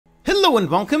Hello and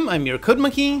welcome, I'm your Code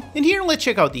Monkey, and here let's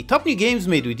check out the top new games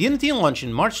made with Unity and launch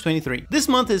in March 23. This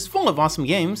month is full of awesome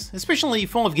games, especially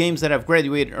full of games that have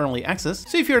graduated early access,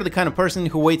 so if you're the kind of person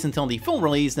who waits until the full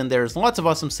release, then there's lots of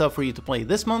awesome stuff for you to play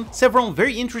this month, several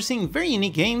very interesting, very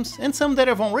unique games, and some that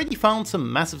have already found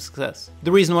some massive success.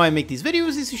 The reason why I make these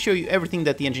videos is to show you everything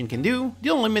that the engine can do. The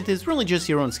only limit is really just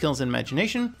your own skills and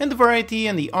imagination, and the variety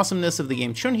and the awesomeness of the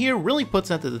games shown here really puts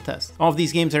that to the test. All of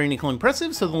these games are uniquely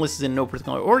impressive, so the list is in no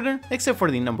particular order, except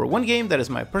for the number one game that is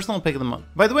my personal pick of the month.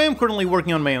 By the way, I'm currently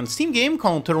working on my own Steam game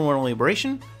called Terra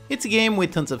Nil. It's a game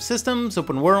with tons of systems,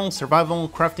 open world, survival,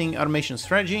 crafting, automation,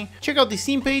 strategy. Check out the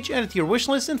Steam page, add it to your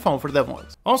wishlist, and follow for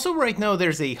devlogs. Also, right now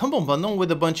there's a humble bundle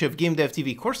with a bunch of Game Dev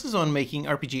TV courses on making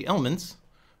RPG elements.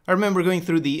 I remember going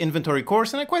through the inventory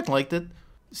course and I quite liked it.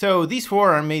 So these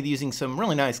four are made using some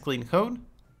really nice clean code.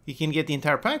 You can get the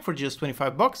entire pack for just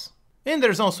 25 bucks. And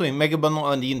there's also a mega bundle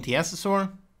on the Unity Asset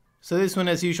Store. So this one,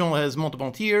 as usual, has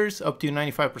multiple tiers, up to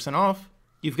 95% off.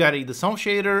 You've got a Dissolve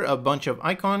shader, a bunch of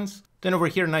icons. Then over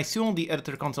here, nice tool, the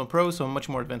Editor Console Pro, so a much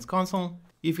more advanced console.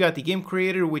 You've got the Game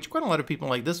Creator, which quite a lot of people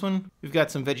like this one. You've got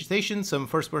some vegetation, some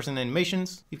first-person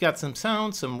animations. You've got some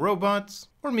sounds, some robots,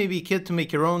 or maybe a kit to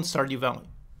make your own Stardew Valley.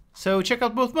 So check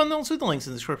out both bundles with the links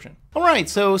in the description. Alright,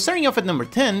 so starting off at number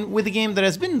 10 with a game that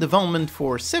has been in development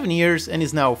for 7 years and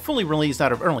is now fully released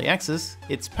out of early access,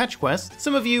 it's Patch Quest.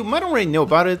 Some of you might already know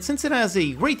about it since it has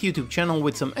a great YouTube channel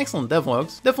with some excellent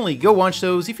devlogs. Definitely go watch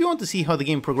those if you want to see how the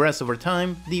game progressed over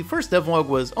time. The first devlog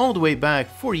was all the way back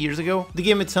 4 years ago. The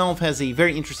game itself has a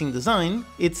very interesting design.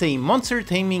 It's a monster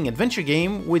taming adventure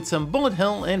game with some bullet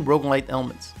hell and roguelite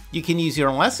elements. You can use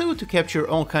your lasso to capture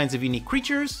all kinds of unique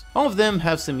creatures. All of them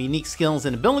have some unique skills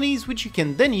and abilities which you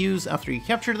can then use after you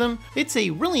capture them. It's a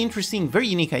really interesting, very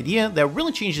unique idea that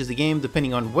really changes the game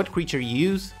depending on what creature you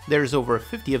use. There's over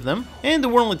 50 of them. And the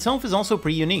world itself is also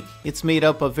pretty unique. It's made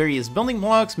up of various building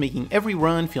blocks, making every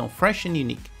run feel fresh and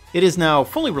unique. It is now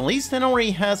fully released and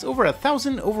already has over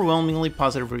 1,000 overwhelmingly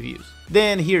positive reviews.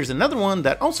 Then here's another one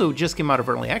that also just came out of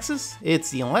early access. It's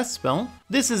the Last Spell.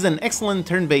 This is an excellent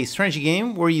turn-based strategy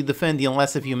game where you defend the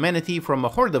last of humanity from a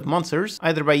horde of monsters,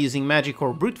 either by using magic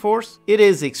or brute force. It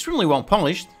is extremely well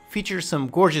polished, features some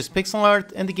gorgeous pixel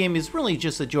art, and the game is really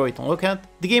just a joy to look at.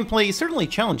 The gameplay is certainly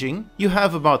challenging. You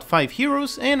have about 5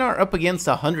 heroes and are up against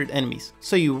 100 enemies,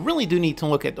 so you really do need to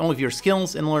look at all of your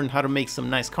skills and learn how to make some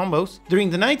nice combos. During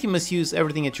the night you must use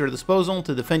everything at your disposal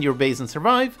to defend your base and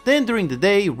survive, then during the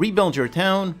day rebuild your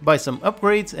town, buy some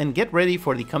upgrades, and get ready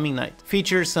for the coming night.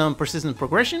 Features some persistent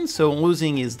progression, so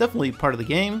losing is definitely part of the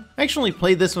game. I actually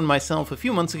played this one myself a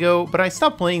few months ago, but I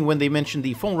stopped playing when they mentioned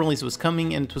the full release was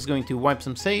coming and it was going to wipe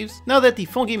some saves. Now that the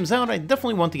full game is out, I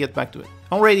definitely want to get back to it.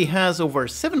 Already has over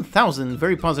 7,000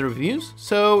 very positive reviews,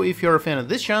 so if you're a fan of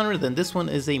this genre, then this one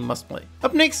is a must-play.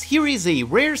 Up next, here is a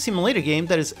rare simulator game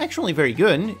that is actually very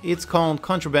good. It's called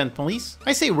Contraband Police.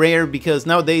 I say rare because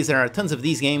nowadays there are tons of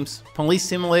these games. Police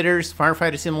simulators,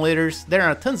 firefighter simulators, there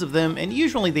are tons of them, and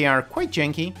usually they are quite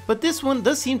janky, but this one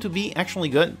does seem to be actually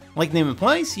good. Like the name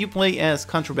implies, you play as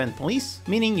Contraband Police,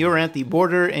 meaning you're at the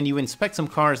border and you inspect some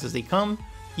cars as they come.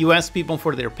 You ask people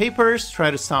for their papers, try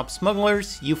to stop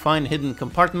smugglers, you find hidden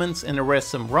compartments and arrest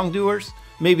some wrongdoers.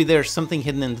 Maybe there's something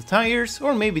hidden in the tires,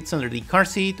 or maybe it's under the car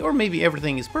seat, or maybe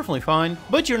everything is perfectly fine.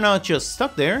 But you're not just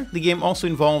stuck there. The game also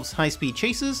involves high-speed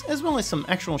chases, as well as some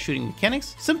actual shooting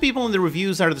mechanics. Some people in the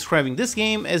reviews are describing this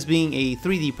game as being a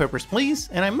 3D Papers, Please,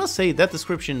 and I must say that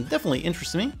description definitely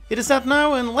interests me. It is out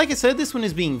now, and like I said, this one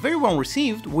is being very well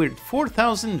received, with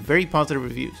 4,000 very positive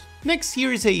reviews. Next,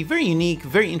 here is a very unique,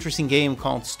 very interesting game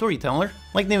called Storyteller.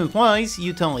 Like the name implies,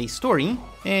 you tell a story,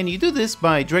 and you do this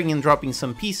by dragging and dropping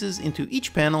some pieces into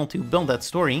each panel to build that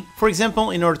story. For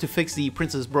example, in order to fix the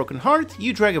princess' broken heart,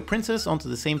 you drag a princess onto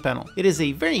the same panel. It is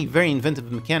a very, very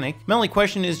inventive mechanic. My only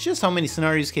question is just how many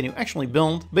scenarios can you actually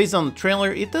build? Based on the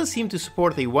trailer, it does seem to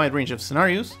support a wide range of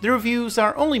scenarios. The reviews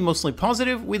are only mostly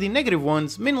positive, with the negative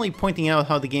ones mainly pointing out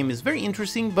how the game is very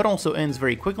interesting but also ends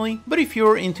very quickly. But if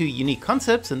you're into unique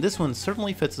concepts, then this one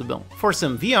certainly fits the bill. For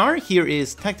some VR, here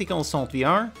is Tactical Assault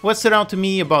VR. What stood out to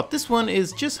me about this one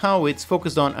is just how it's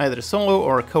focused on either solo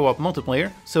or co-op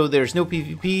multiplayer. So there's no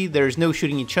PvP, there's no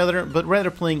shooting each other, but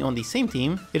rather playing on the same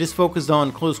team. It is focused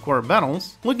on close quarter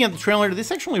battles. Looking at the trailer,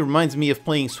 this actually reminds me of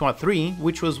playing SWAT 3,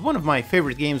 which was one of my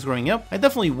favorite games growing up. I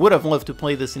definitely would have loved to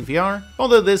play this in VR,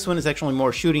 although this one is actually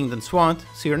more shooting than SWAT,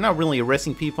 so you're not really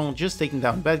arresting people, just taking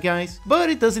down bad guys. But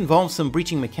it does involve some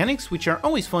breaching mechanics, which are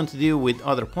always fun to do with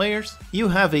other players. You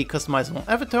have a customizable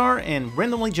avatar and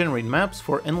randomly generated maps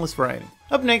for endless variety.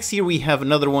 Up next, here we have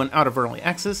another one out of early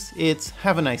access. It's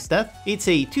Have a Nice Death. It's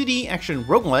a 2D action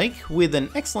roguelike with an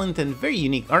excellent and very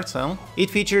unique art style. It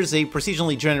features a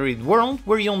procedurally generated world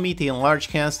where you'll meet a large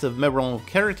cast of memorable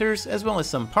characters as well as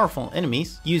some powerful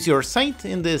enemies. Use your sight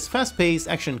in this fast-paced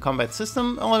action combat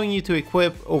system, allowing you to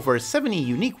equip over 70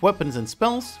 unique weapons and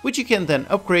spells, which you can then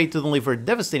upgrade to deliver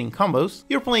devastating combos.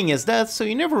 You're playing as Death, so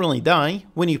you never really die.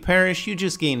 When you perish, you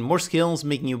just gain more skills,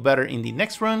 making you better in the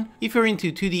next run. If you're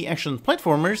into 2D action platformers,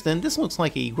 then this looks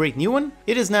like a great new one.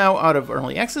 It is now out of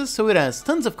early access, so it has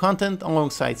tons of content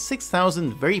alongside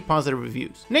 6,000 very positive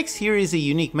reviews. Next, here is a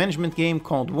unique management game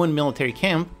called One Military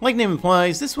Camp. Like name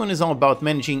implies, this one is all about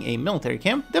managing a military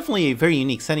camp. Definitely a very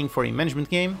unique setting for a management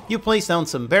game. You place down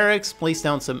some barracks, place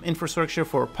down some infrastructure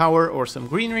for power or some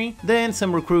greenery, then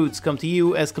some recruits come to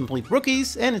you as complete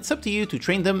rookies, and it's up to you to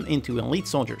train them into elite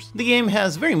soldiers. The game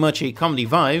has very much a comedy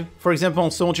vibe. For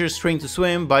example, soldiers train to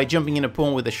swim by jumping in a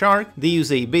pool with a shark. They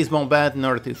use a baseball bat in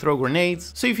order to throw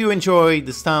grenades. So if you enjoy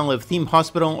the style of Theme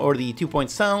Hospital or the 2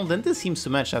 Point style, then this seems to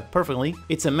match that perfectly.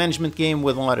 It's a management game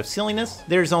with a lot of silliness.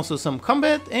 There's also some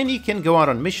combat, and you can go out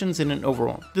on missions in an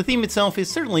overworld. The theme itself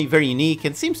is certainly very unique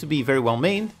and seems to be very well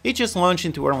made. It just launched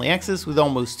into early access with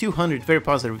almost 200 very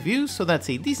positive reviews, so that's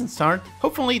a decent start.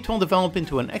 Hopefully it will develop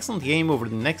into an excellent game over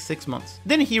the next 6 months.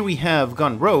 Then here we have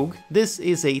Gone Rogue. This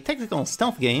is a tactical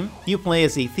stealth game. You play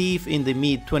as a thief in the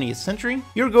mid-20th century.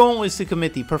 Your goal is to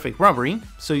commit the perfect robbery,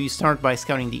 so you start by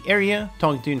scouting the area,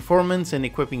 talking to informants and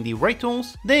equipping the right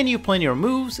tools. Then you plan your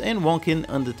moves and walk in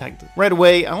undetected. Right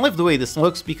away, I love the way this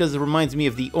looks because it reminds me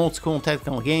of the old school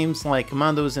tactical games like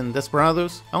Commandos and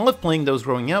Desperados. I loved playing those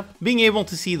growing up. Being able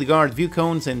to see the guard view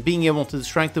cones and being able to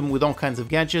distract them with all kinds of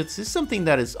gadgets is something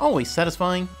that is always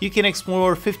satisfying. You can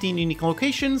explore 15 unique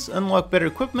locations, unlock better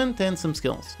equipment and some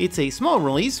skills. It's a small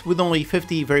release with only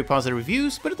 50 very positive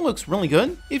reviews, but it looks really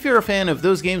good. If you're a fan of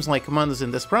those games like Commandos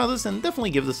and Desperados, then definitely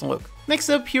give this a look. Next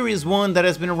up, here is one that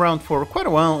has been around for quite a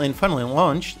while and finally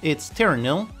launched. It's Terra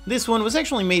Nil. This one was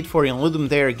actually made for a Ludum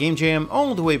Dare game jam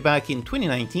all the way back in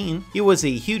 2019. It was a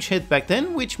huge hit back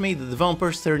then, which made the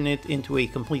developers turn it into a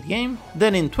complete game.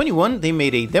 Then in 21, they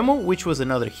made a demo, which was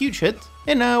another huge hit.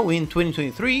 And now in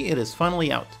 2023, it is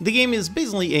finally out. The game is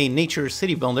basically a nature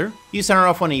city builder. You start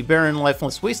off on a barren,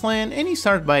 lifeless wasteland, and you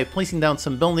start by placing down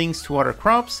some buildings to water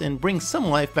crops and bring some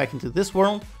life back into this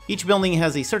world. Each building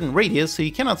has a certain radius, so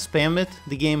you cannot spam it.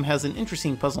 The game has an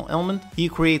interesting puzzle element. You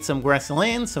create some grassy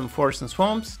land, some forests and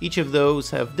swamps. Each of those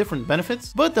have different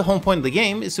benefits, but the whole point of the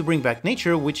game is to bring back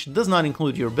nature, which does not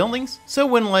include your buildings. So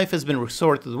when life has been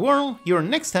restored to the world, your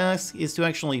next task is to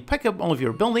actually pack up all of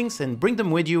your buildings and bring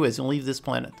them with you as you leave this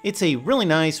planet. It's a really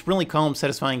nice, really calm,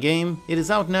 satisfying game. It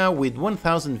is out now with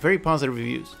 1,000 very positive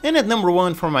reviews. And at number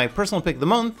 1 for my personal pick of the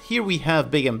month, here we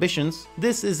have Big Ambitions.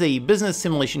 This is a business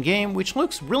simulation game which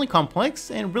looks really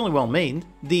complex and really well made.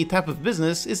 The type of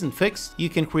business isn't fixed. You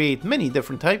can create many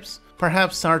different types.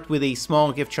 Perhaps start with a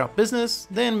small gift shop business,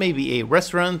 then maybe a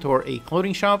restaurant or a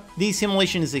clothing shop. The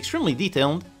simulation is extremely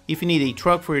detailed. If you need a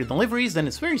truck for your deliveries, then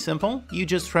it's very simple. You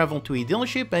just travel to a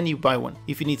dealership and you buy one.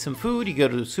 If you need some food, you go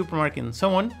to the supermarket and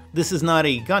so on. This is not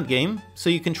a god game, so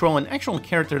you control an actual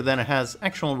character that has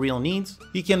actual real needs.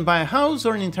 You can buy a house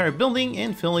or an entire building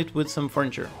and fill it with some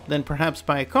furniture. Then perhaps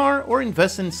buy a car or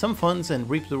invest in some funds and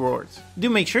reap the rewards. Do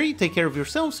make sure you take care of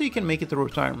yourself so you can make it to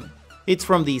retirement. It's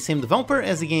from the same developer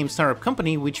as the game's startup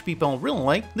company, which people really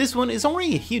like. This one is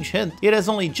already a huge hit. It has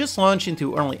only just launched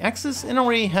into early access and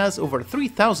already has over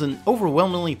 3,000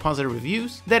 overwhelmingly positive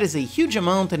reviews. That is a huge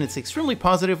amount, and it's extremely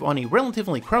positive on a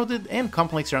relatively crowded and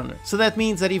complex genre. So that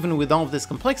means that even with all of this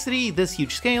complexity, this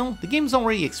huge scale, the game is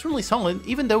already extremely solid,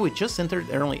 even though it just entered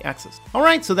early access.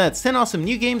 Alright, so that's 10 awesome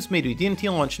new games made with Unity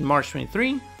launched in March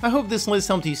 23. I hope this list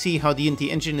helped you see how the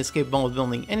Unity engine is capable of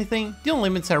building anything. The only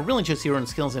limits are really just your own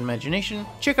skills and imagination.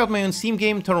 Check out my own Steam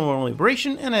game, Total War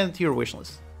Liberation, and add it to your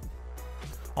wishlist.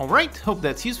 Alright, hope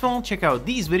that's useful. Check out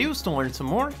these videos to learn some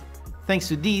more. Thanks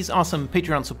to these awesome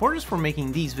Patreon supporters for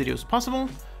making these videos possible.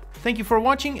 Thank you for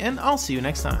watching, and I'll see you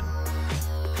next time.